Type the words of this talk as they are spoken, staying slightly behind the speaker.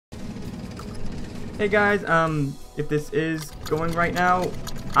Hey guys, if this is going right now,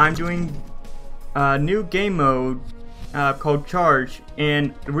 I'm doing a new game mode called Charge,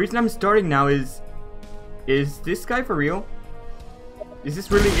 and the reason I'm starting now is this guy for real? Is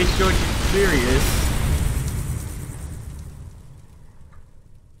this really H.O. serious?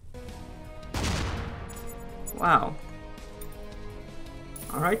 Wow.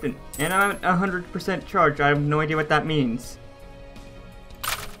 Alright then, and I'm at 100% charge. I have no idea what that means.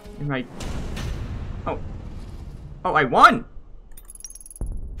 Right. Oh, I won!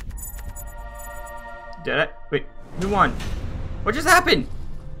 Did I? Wait, who won? What just happened?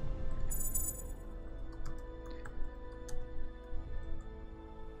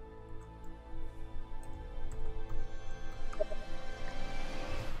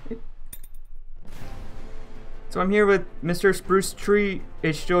 So I'm here with Mr. Spruce Tree,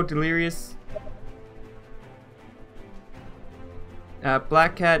 H.O. Delirious,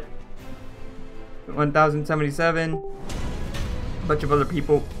 Black Cat 1077, a bunch of other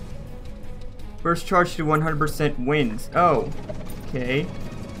people. First charge to 100% wins. Oh, okay.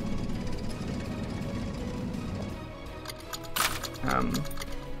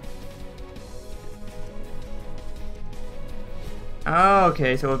 Oh,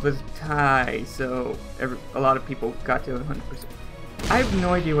 okay, so it was a tie, so a lot of people got to 100%. I have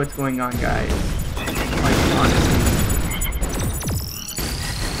no idea what's going on, guys. Like, honestly.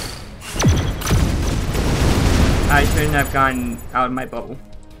 I shouldn't have gotten out of my bubble.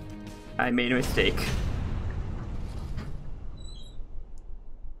 I made a mistake.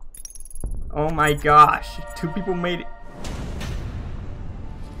 Oh my gosh, 2 people made it.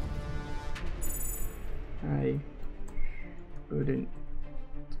 I wouldn't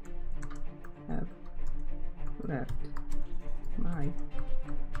have left my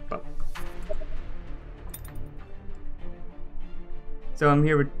bubble. So I'm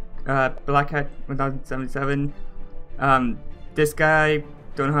here with Black Hat 1077. This guy,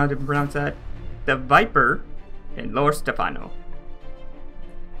 don't know how to pronounce that. The Viper and Lower Stefano.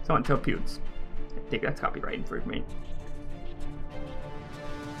 Someone tell Pewds. I think that's copyright infringement.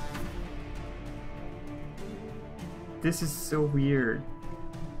 This is so weird.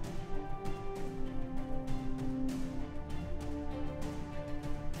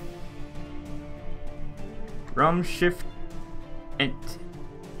 Rum shift ent.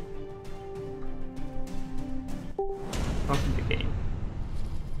 Welcome to the game.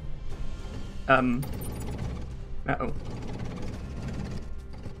 Uh-oh.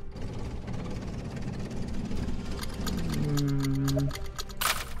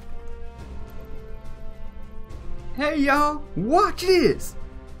 Hey y'all, watch this!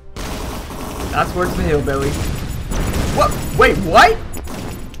 That's words for hillbilly. What? Wait, what?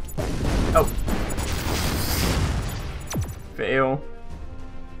 Oh. Fail.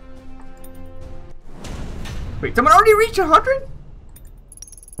 Wait, someone already reached 100?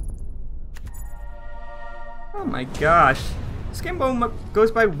 Oh my gosh. This game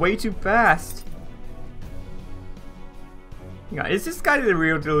goes by way too fast. Yeah, is this guy the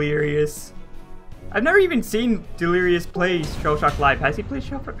real Delirious? I've never even seen Delirious play Shellshock Live. Has he played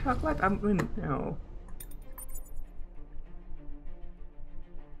Shellshock Live? I'm gonna know.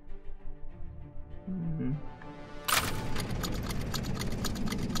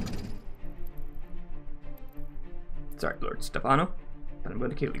 Sorry, Lord Stefano, but I'm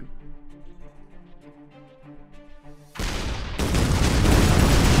gonna kill you.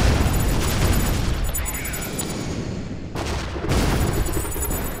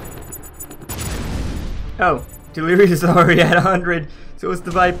 Oh, Delirious is already at 100, so it's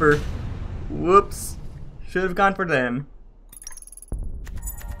the Viper. Whoops. Should have gone for them.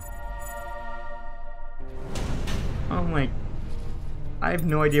 Oh my... I have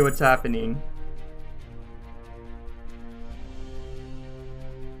no idea what's happening.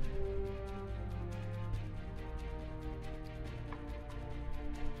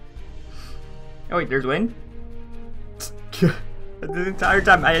 Oh wait, there's Win? The entire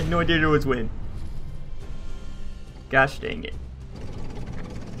time I had no idea there was Win. Gosh dang it.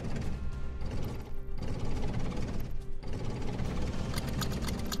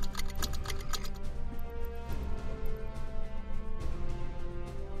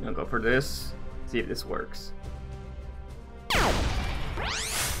 I'll go for this. See if this works.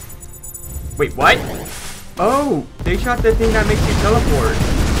 Wait, what? Oh, they shot the thing that makes you teleport.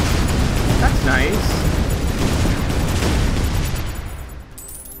 That's nice.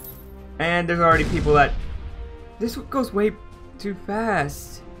 And there's already people that... This goes way too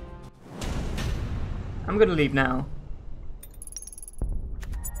fast. I'm gonna leave now.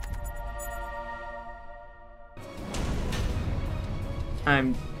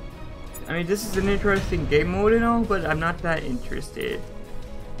 I'm I mean, this is an interesting game mode and all, but I'm not that interested.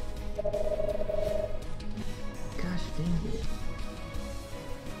 Gosh dang it.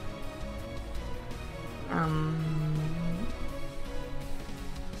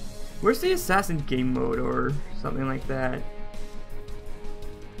 Where's the assassin game mode or something like that?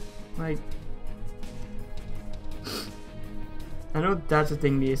 Like, I know that's a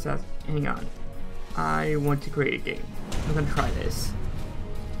thing, the assassin. Hang on. I want to create a game. I'm gonna try this.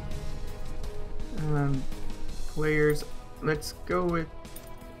 Players. Let's go with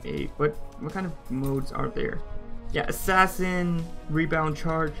a what kind of modes are there? Yeah, assassin, rebound,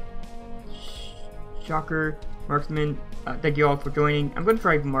 charge, shocker, marksman. Thank you all for joining. I'm gonna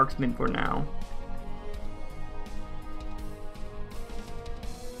try marksman for now.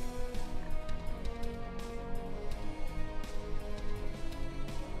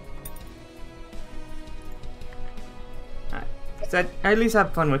 I at least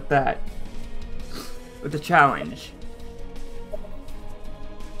have fun with that. With the challenge.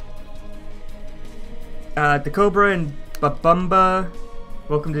 The Cobra and Babumba,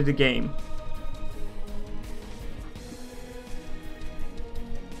 welcome to the game.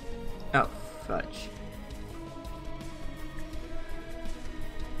 Oh, fudge.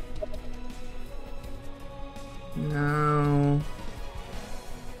 No.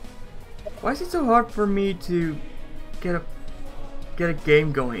 Why is it so hard for me to get a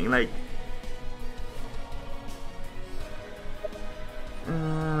game going? Like,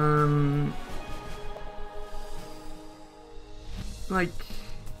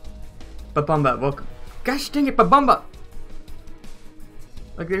 Babumba, welcome. Gosh dang it, Babumba!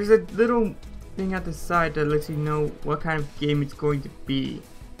 Like, there's a little thing at the side that lets you know what kind of game it's going to be.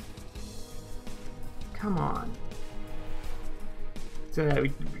 Come on. So yeah,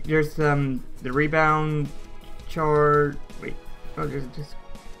 there's the rebound, charge. Wait, oh, there's just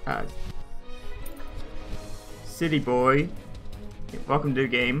City Boy. Welcome to the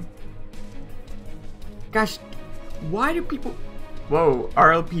game. Gosh, why do people? Whoa,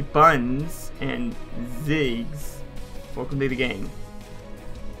 RLP Buns and Ziggs. Welcome to the game.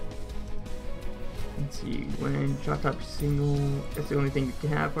 Let's see, when shot top single, that's the only thing you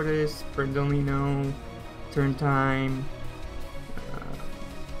can have for this. Friends only, no. Turn time.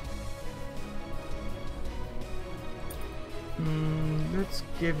 Let's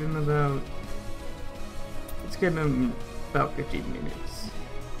give him about 15 minutes.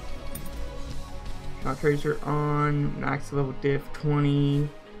 Shot tracer on, max level diff 20.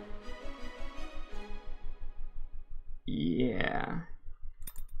 Yeah.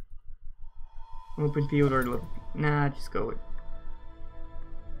 Open field or level, nah, just go with.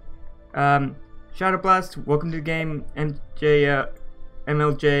 Shadow Blast, welcome to the game.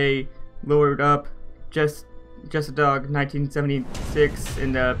 MLJ, lowered up, just a dog, 1976,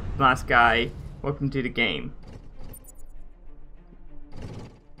 and the last guy, welcome to the game.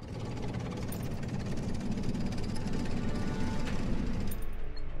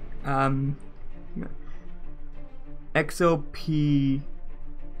 XOP,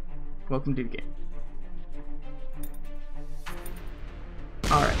 welcome to the game.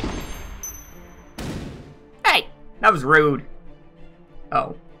 Alright. Hey! That was rude.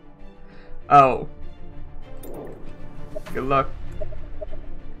 Oh. Oh. Good luck.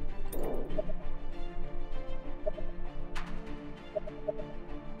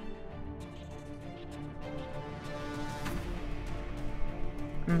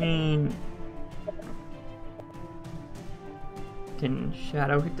 Can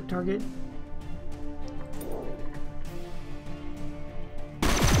Shadow hit the target?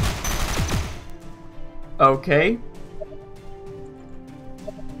 Okay.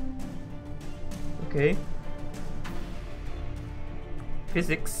 Okay.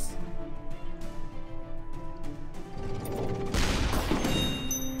 Physics.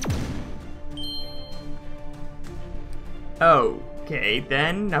 Okay,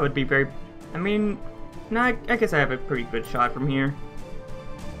 then that would be very. I mean, no, I guess I have a pretty good shot from here.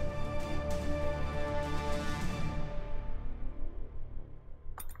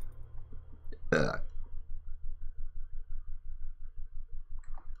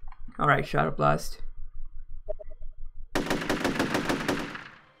 Alright, Shadow Blast.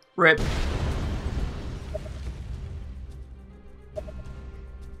 Rip.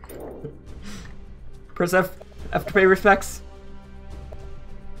 Press F to pay respects.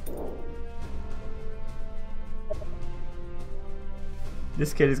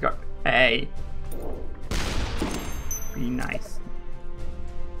 This kid has got. Hey. Be nice.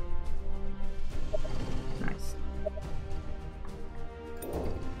 Nice.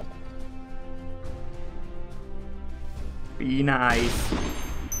 Be nice.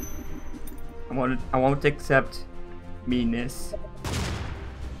 I won't accept meanness.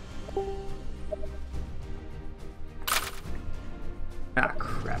 Ah,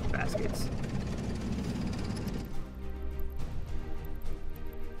 crap, baskets.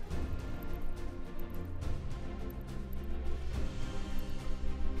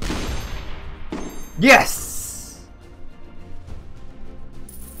 Yes!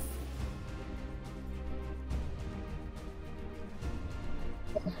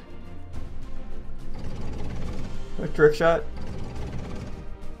 A trick shot?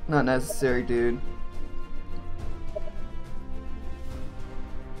 Not necessary, dude.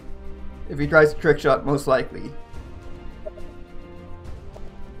 If he tries a trick shot, most likely.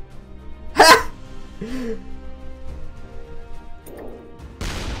 Ha!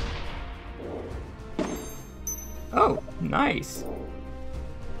 Oh, nice.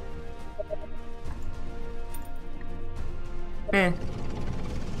 Eh.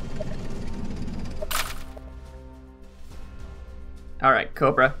 Alright,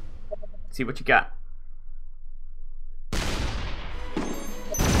 Cobra. See what you got.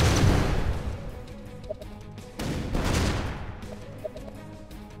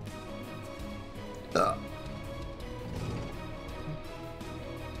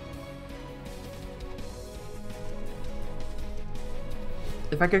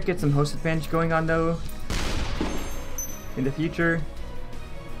 If I could get some host advantage going on though, in the future.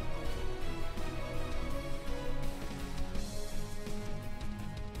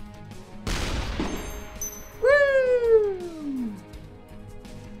 Woo!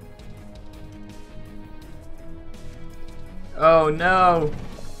 Oh no!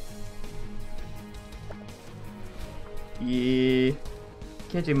 Yeah,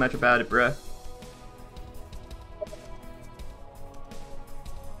 can't do much about it, bruh.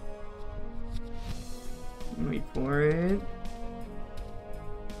 Wait for it.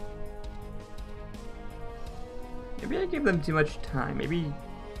 Maybe I gave them too much time. Maybe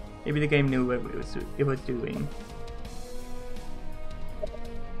the game knew what it was doing.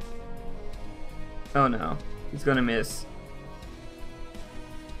 Oh no, he's gonna miss.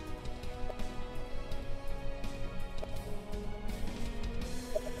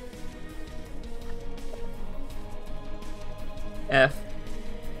 F.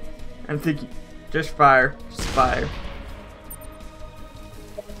 I'm thinking, just fire, just fire.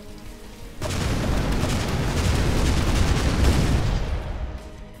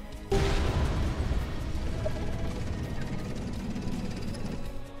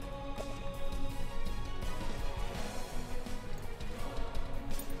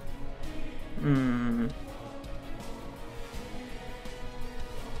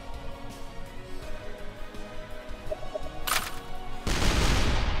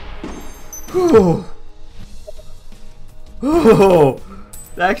 Oh,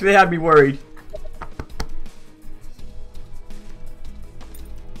 that actually had me worried.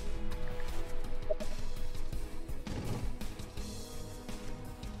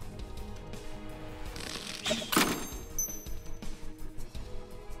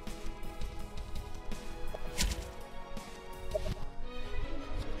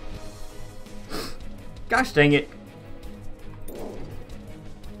 Gosh dang it.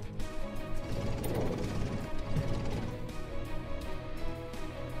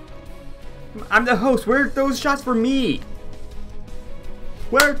 I'm the host. Where are those shots for me?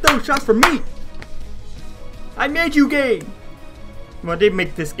 Where are those shots for me? I made you game. Well, they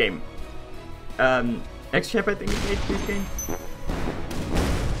make this game. X-Champ, I think, made this game.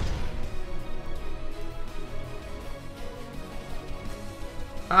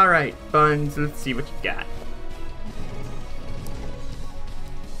 Alright, Buns, let's see what you got.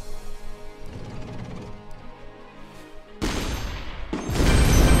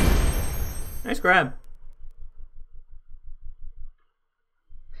 Nice grab.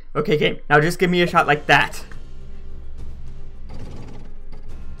 Okay, game. Now just give me a shot like that.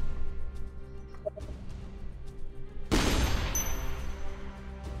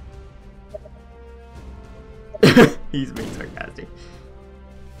 He's being sarcastic.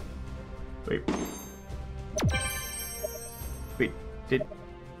 Wait. Wait, did...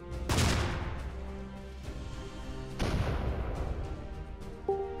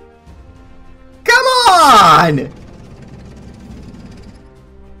 Come on!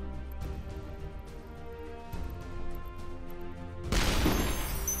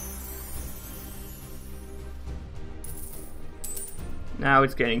 Now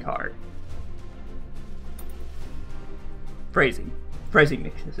it's getting hard. Phrasing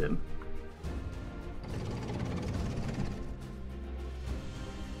Nicktism.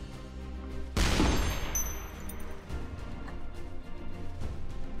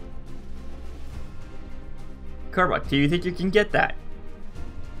 Karbuck, do you think you can get that?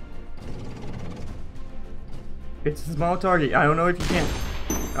 It's a small target. I don't know if you can.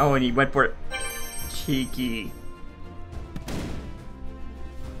 Oh, and he went for it. Cheeky.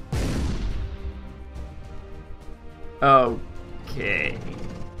 Okay.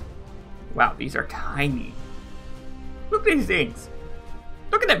 Wow, these are tiny. Look at these things.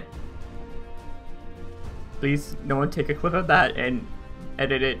 Look at them. Please, no one take a clip of that and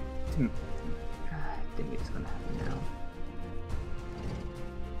edit it to... I think it's gonna happen now.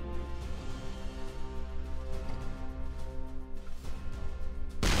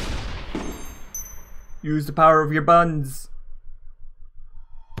 Use the power of your buns.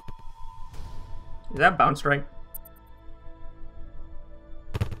 Is that bounce right?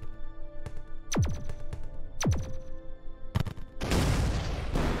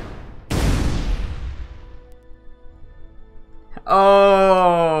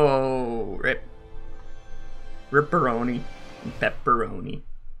 Oh, rip. Ripperoni and pepperoni.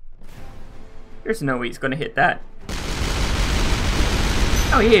 There's no way he's gonna hit that.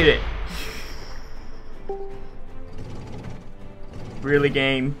 Oh, he hit it. Really,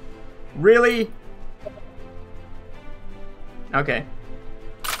 game? Really? Okay.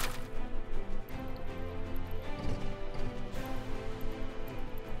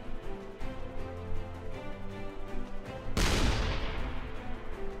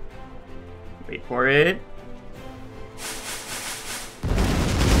 Wait for it.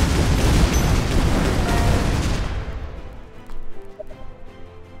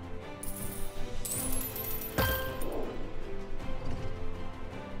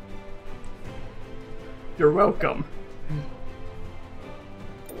 You're welcome.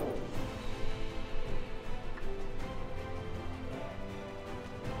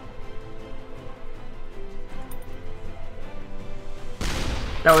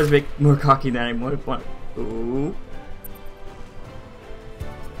 That was a bit more cocky than I would have wanted. Ooh.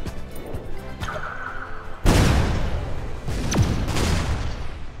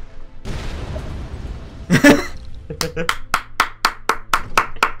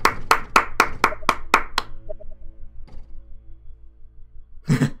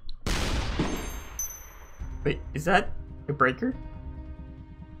 Wait, is that a breaker?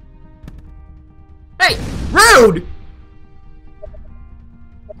 Hey! Rude!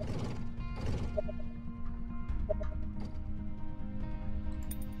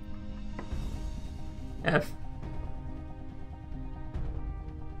 F.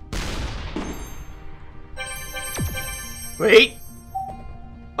 Wait!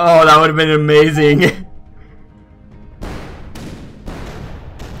 Oh, that would have been amazing!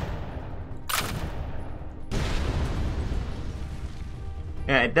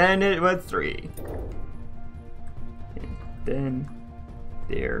 And then it was 3. And then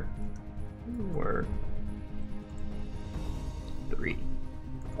there were 3.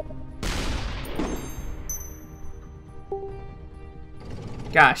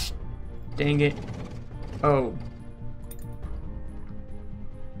 Gosh, dang it. Oh.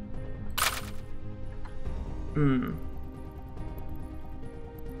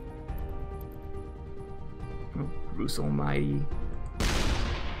 Oh, Bruce Almighty.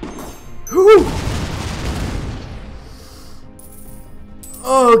 Whew!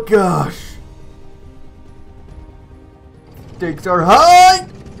 Oh gosh. Stakes are high!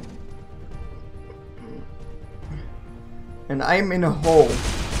 And I'm in a hole.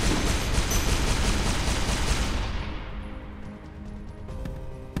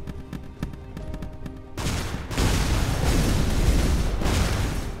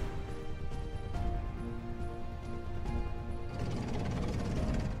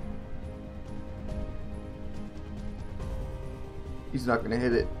 He's not gonna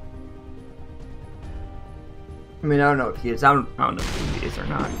hit it. I mean, I don't know if he is. I don't know if he is or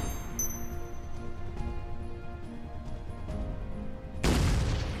not.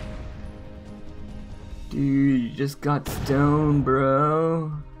 Dude, you just got stoned,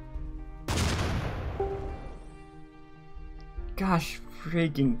 bro. Gosh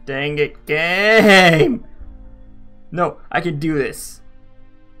freaking dang it, game! No, I can do this.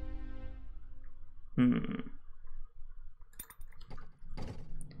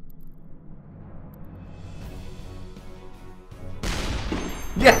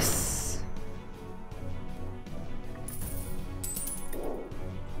 Yes!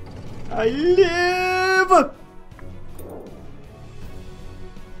 I live!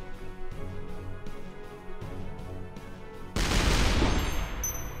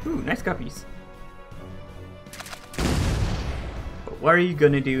 Ooh, nice guppies. But what are you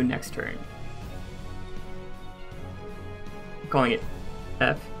gonna do next turn? I'm calling it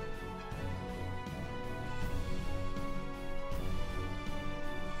F.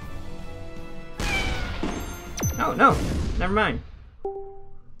 Oh, no. Never mind.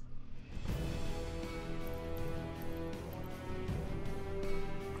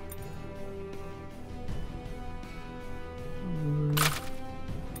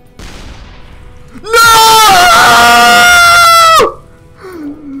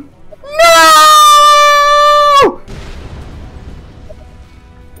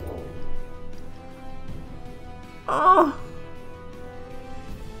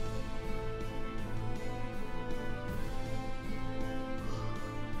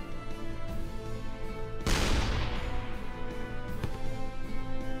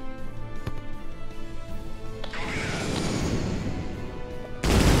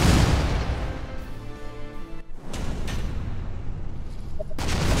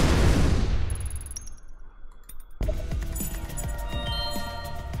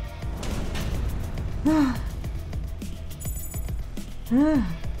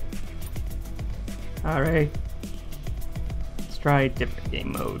 Alright. Let's try a different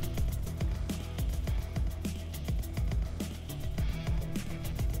game mode.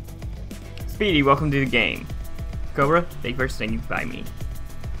 Speedy, welcome to the game. Cobra, thank you for saying by me.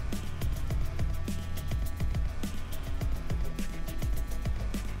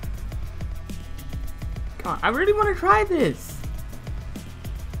 Come on, I really want to try this.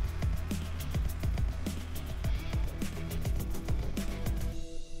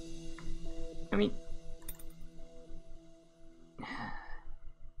 I mean,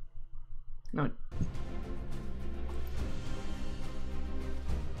 no.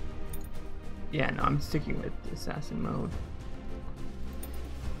 Yeah, no, I'm sticking with assassin mode.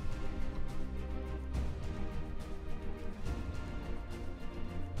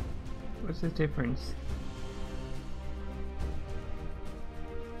 What's the difference?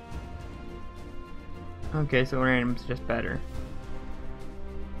 Okay, so random's just better.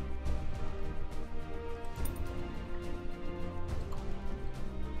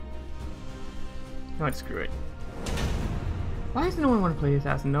 No, screw it. Why does no one want to play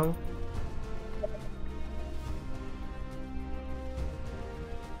assassin? No.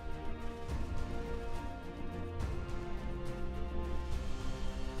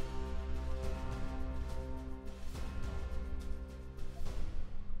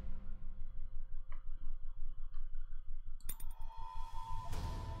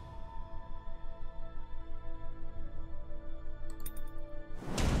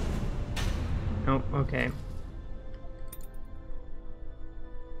 Oh, okay.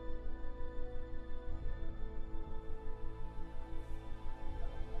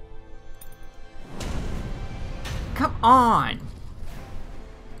 Come on!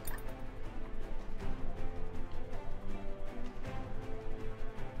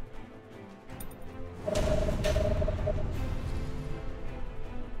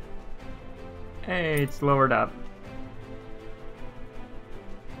 Hey, it's lowered up.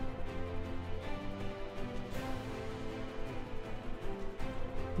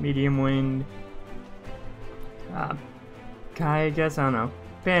 Medium wind. Kai, I guess, I don't know.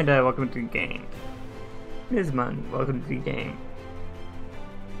 Panda, welcome to the game. Nisman, welcome to the game.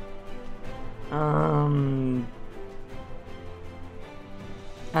 I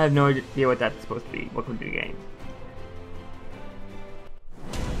have no idea what that's supposed to be. Welcome to the game.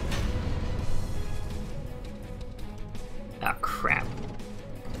 Ah, crap.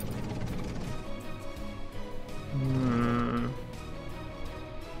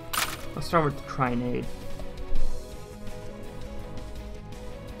 Let's start with the Trinade.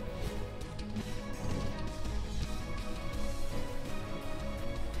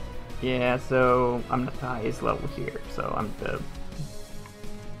 Yeah, so I'm not the highest level here, so I'm the... Am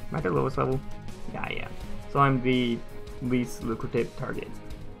I the lowest level? Yeah, I am. So I'm the least lucrative target.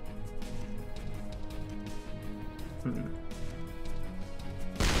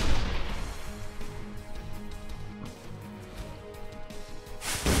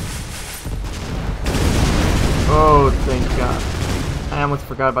 Oh, thank God. I almost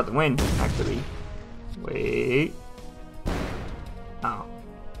forgot about the wind, actually. Wait. Oh.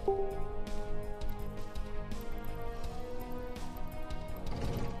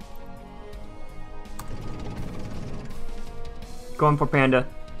 Going for Panda.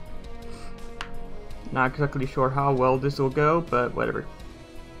 Not exactly sure how well this will go, but whatever.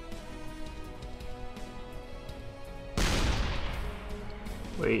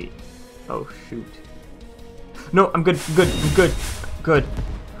 Wait. Oh, shoot. No, I'm good, I'm good, I'm good, good.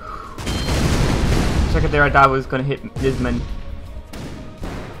 Second there, I thought I was gonna hit Nisman.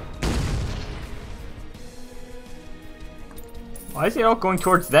 Why is it all going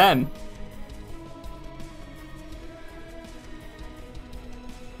towards them?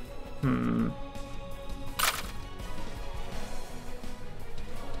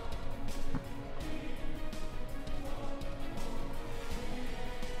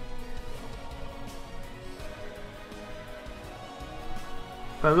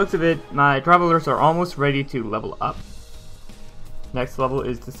 By the looks of it, my travelers are almost ready to level up. Next level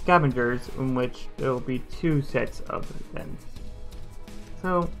is the scavengers, in which there will be 2 sets of them.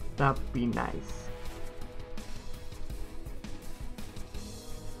 So that'll be nice.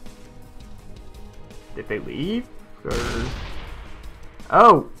 Did they leave? Or...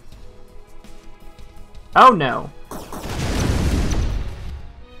 Oh! Oh no!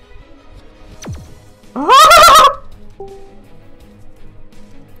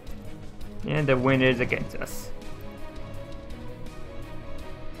 And the wind is against us.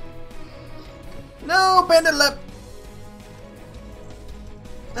 No, bandit left.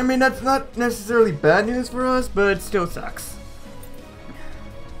 I mean, that's not necessarily bad news for us, but But it still sucks.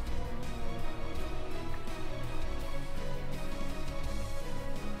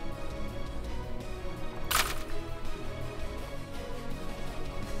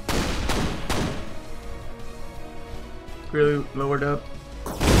 Really lowered up.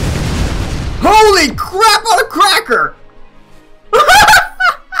 holy crap on a cracker!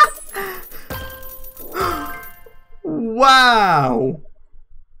 Wow!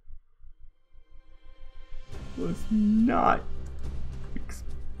 Was not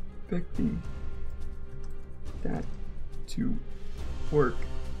expecting that to work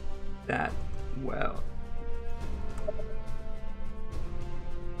that well.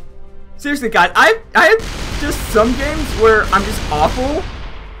 Seriously, guys, I have just some games where I'm just awful.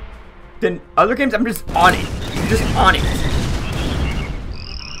 Then other games I'm just on it. I'm just on it.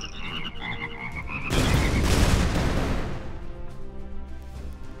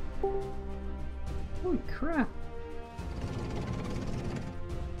 Holy crap.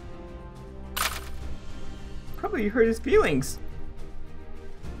 Probably hurt his feelings.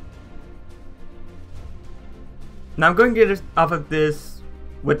 Now I'm going to get off of this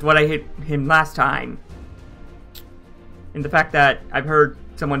with what I hit him last time. And the fact that I've heard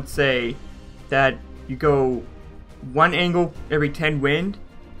someone say that you go 1 angle every 10 wind.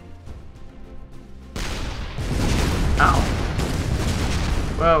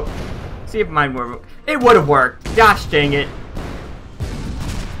 Ow. Well, see if mine worked. It would have worked. Gosh dang it.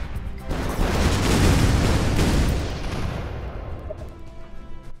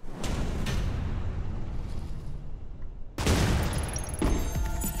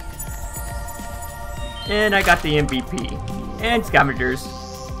 And I got the MVP. And scavengers.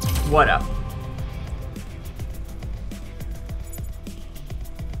 What up?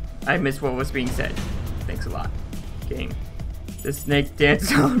 I missed what was being said. Thanks a lot. Game. The snake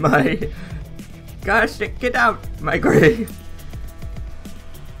danced on my... Gosh, get out my grave.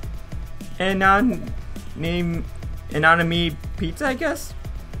 And on name Anonymous Pizza, I guess?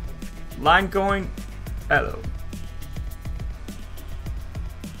 Line going. Hello.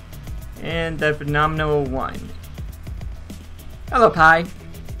 And the phenomenal one. Hello, Pie.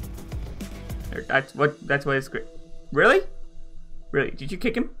 That's what it's great. Really? Really? Did you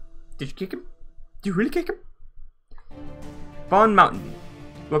kick him? Did you kick him? Did you really kick him? Fawn Mountain.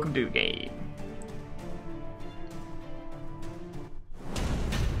 Welcome to the game.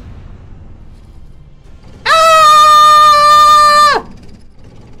 Ah!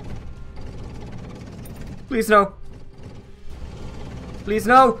 Please no. Please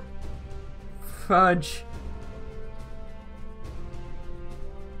no. Fudge.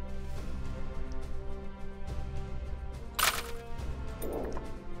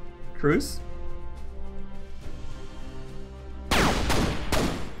 Truce?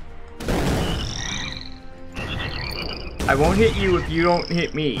 I won't hit you if you don't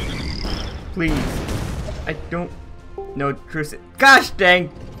hit me. Please. I don't... No, truce. Gosh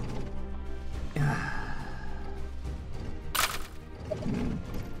dang!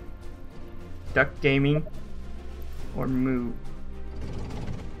 Duck gaming or move.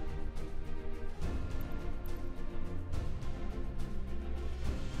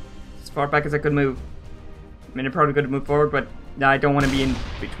 As far back as I could move. I mean, I probably could have moved forward, but I don't want to be in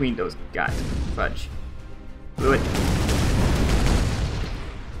between those guys. Fudge. Blew it.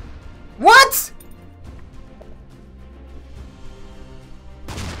 What?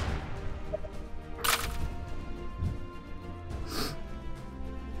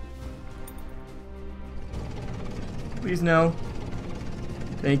 Please no.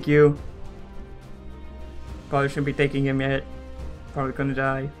 Thank you. Probably shouldn't be taking him yet. Probably gonna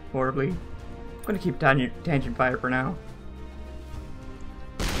die horribly. I'm gonna keep tangent fire for now.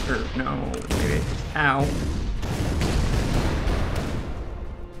 Or no, maybe. Ow.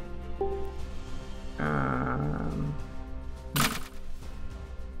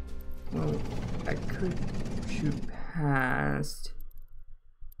 Well, I could shoot past.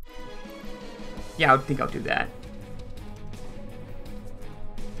 Yeah, I think I'll do that.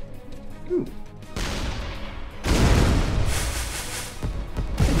 Ooh.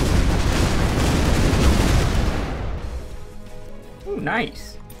 Ooh,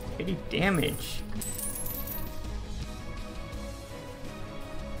 nice. 80 damage.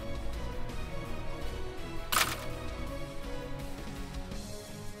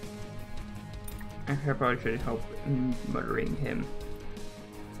 I probably should help in murdering him.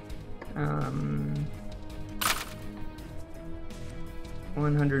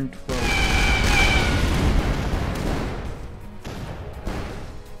 112.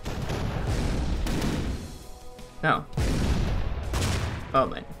 No. Oh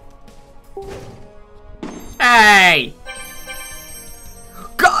man. Hey!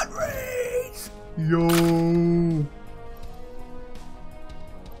 God rays! Yo!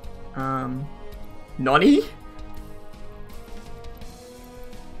 Nani?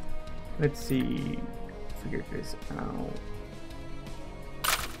 Let's see. Figure this out.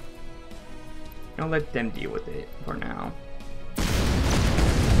 I'll let them deal with it for now.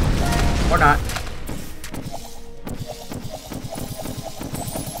 Or not.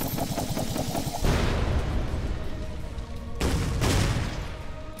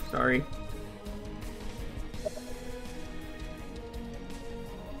 Sorry.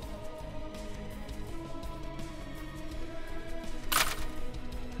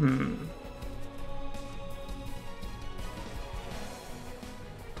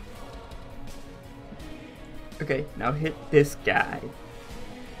 Okay, now hit this guy.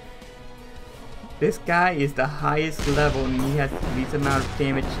 This guy is the highest level and he has the least amount of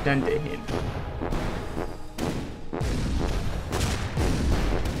damage done to him.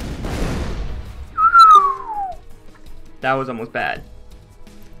 That was almost bad.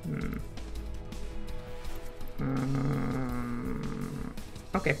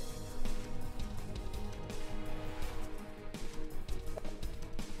 Okay.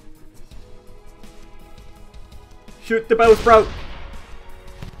 Shoot the bow sprout!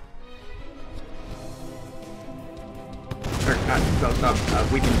 Or not spell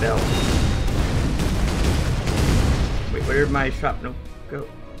stop, weeping bell. Wait, where did my shrapnel go?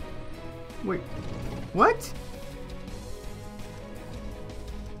 Wait, what?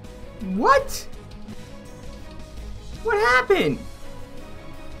 What? What happened?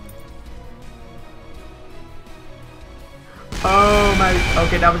 Oh my,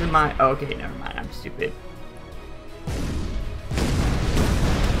 okay, that wasn't my, okay, never mind, I'm stupid.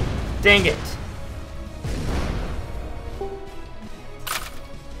 Dang it.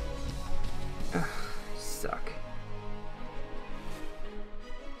 Ugh, suck.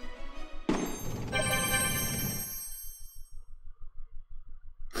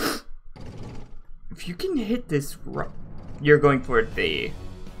 If you can hit this, you're going for the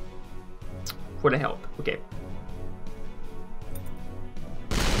help. Okay.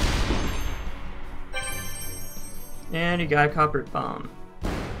 And you got a copper bomb.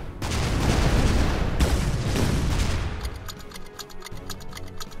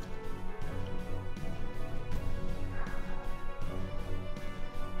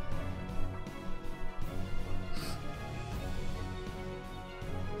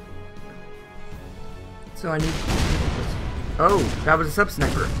 So I need... Oh, that was a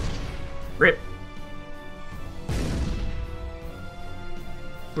sub-sniper. Rip.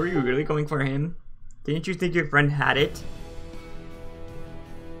 Were you really going for him? Didn't you think your friend had it?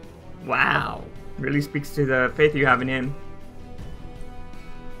 Wow. Really speaks to the faith you have in him.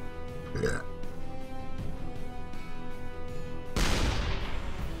 Yeah.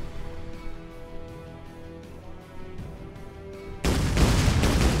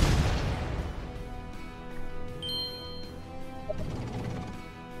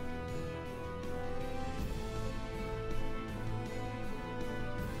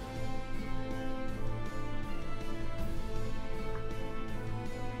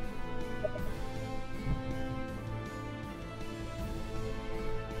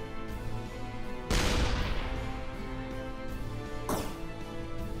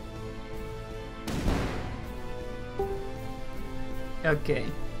 Okay,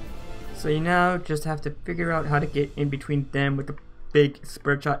 so you now just have to figure out how to get in between them with a big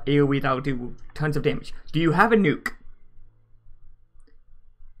spread shot AoE that'll do tons of damage. Do you have a nuke?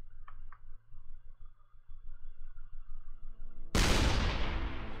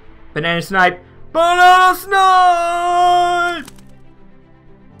 Banana snipe! Banana snipe!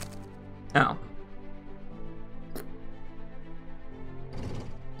 Oh.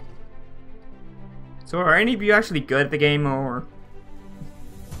 So are any of you actually good at the game, or...?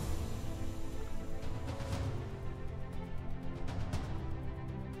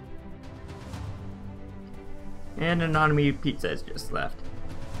 And Anonymous Pizza has just left.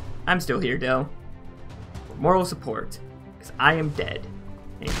 I'm still here though. Moral support, because I am dead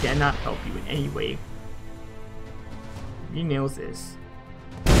and cannot help you in any way. He nails this.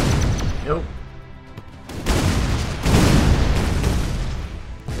 Nope.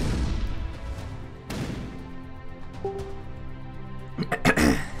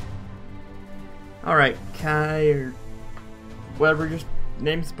 Alright, Kai, or whatever your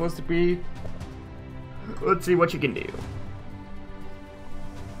name's supposed to be. Let's see what you can do.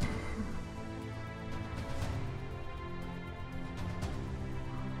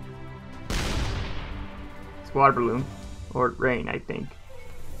 It's water balloon. Or rain, I think.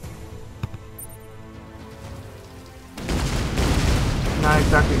 Not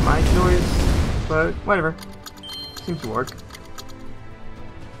exactly my choice, but whatever. Seems to work.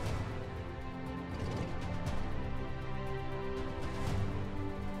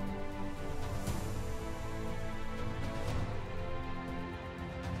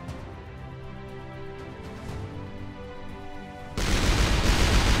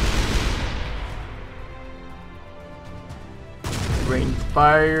 Rain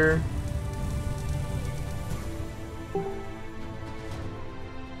fire.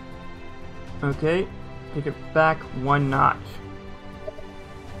 Okay, take it back one notch.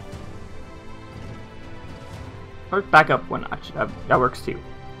 Or back up one notch. That works too.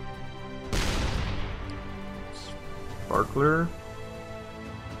 Sparkler.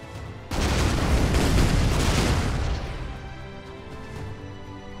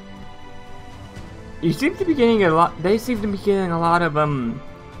 You seem to be getting a lot. They seem to be getting a lot of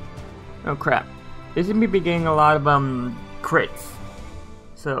oh crap! They seem to be getting a lot of crits.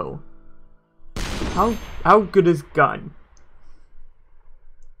 So how good is gun?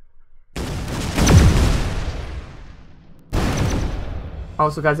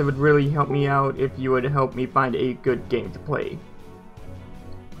 Also, guys, it would really help me out if you would help me find a good game to play.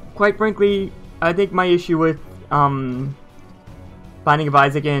 Quite frankly, I think my issue with Binding of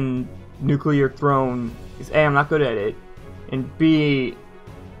Isaac and Nuclear Throne is A, I'm not good at it, and B,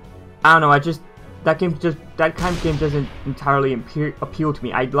 I don't know, that kind of game doesn't entirely appeal to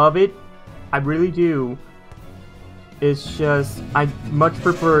me. I love it, I really do. It's just, I much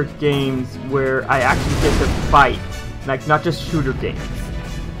prefer games where I actually get to fight, like not just shooter games.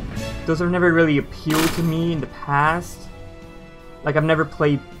 Those have never really appealed to me in the past. Like I've never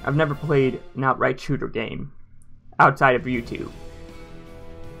played an outright shooter game outside of YouTube.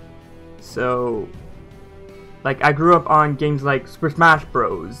 So, like, I grew up on games like Super Smash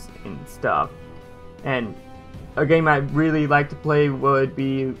Bros. And stuff. And a game I'd really like to play would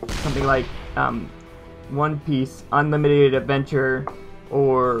be something like One Piece Unlimited Adventure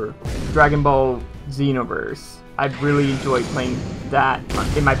or Dragon Ball Xenoverse. I'd really enjoy playing that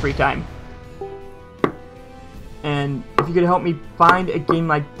in my free time. And if you could help me find a game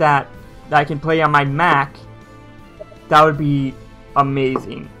like that that I can play on my Mac, that would be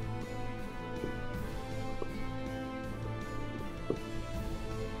amazing.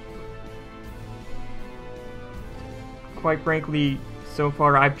 Quite frankly, so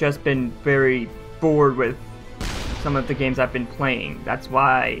far I've just been very bored with some of the games I've been playing. That's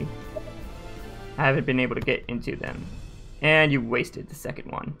why I haven't been able to get into them. And you wasted the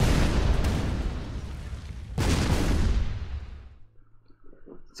second one.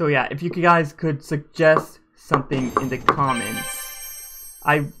 So yeah, if you guys could suggest something in the comments,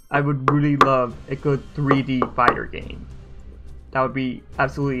 I would really love a good 3D fighter game. That would be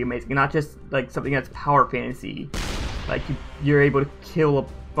absolutely amazing. Not just like something that's power fantasy. Like you're able to kill a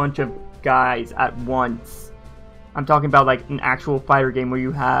bunch of guys at once. I'm talking about like an actual fighter game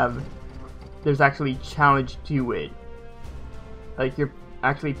where there's actually challenge to it. Like you're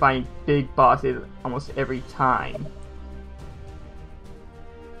actually fighting big bosses almost every time.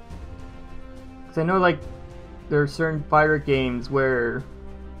 Cause I know like there are certain fighter games where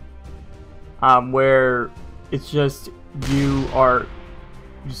it's just you are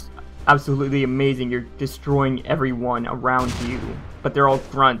just absolutely amazing. You're destroying everyone around you, but they're all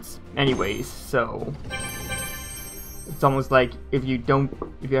grunts anyways, so it's almost like if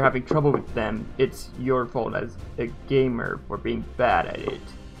you're having trouble with them, it's your fault as a gamer for being bad at it.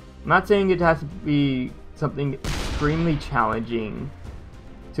 I'm not saying it has to be something extremely challenging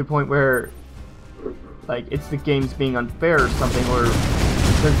to the point where like it's the game's being unfair or something, or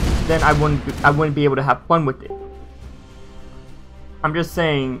then I wouldn't be able to have fun with it. I'm just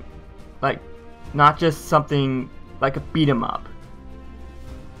saying, like, not just something like a beat 'em up.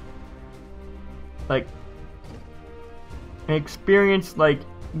 Like, an experience like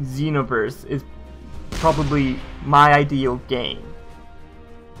Xenoverse is probably my ideal game.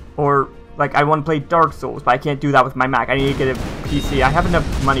 Or, like, I want to play Dark Souls, but I can't do that with my Mac. I need to get a PC. I have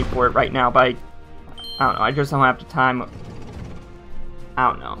enough money for it right now, but I don't know. I just don't have the time. I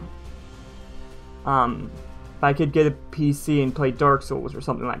don't know. If I could get a PC and play Dark Souls or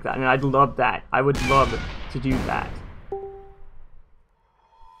something like that, and I'd love that. I would love to do that.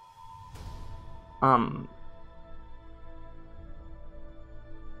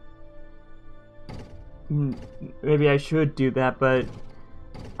 Maybe I should do that, but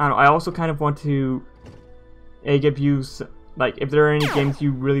I don't know. I also kind of want to give you, like, if there are any games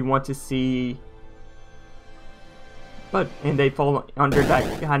you really want to see, and they fall under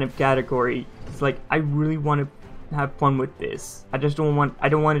that kind of category. It's like, I really want to have fun with this. I don't want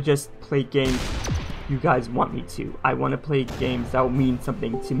to just play games you guys want me to. I want to play games that will mean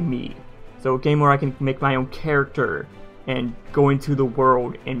something to me. So a game where I can make my own character and go into the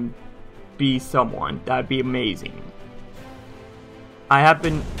world and be someone. That'd be amazing. I have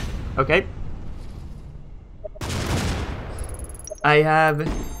been... Okay. I've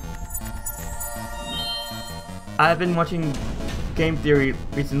been watching Game Theory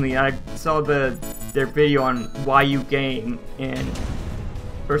recently. I saw their video on Why You Game, and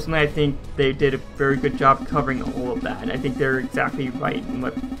personally I think they did a very good job covering all of that, and I think they're exactly right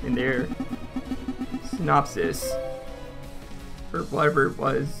in their synopsis, or whatever it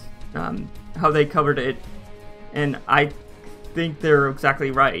was, how they covered it, and I think they're exactly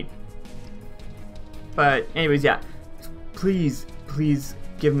right. But anyways, yeah, please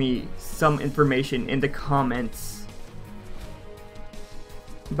give me some information in the comments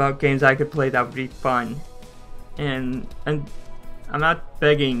about games I could play that would be fun. And I'm not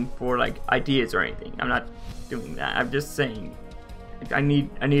begging for like ideas or anything. I'm not doing that. I'm just saying, like, I need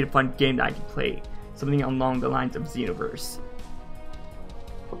a fun game that I can play, something along the lines of Xenoverse.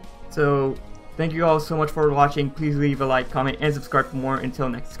 So thank you all so much for watching. Please leave a like, comment, and subscribe for more. Until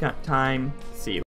next time, see you.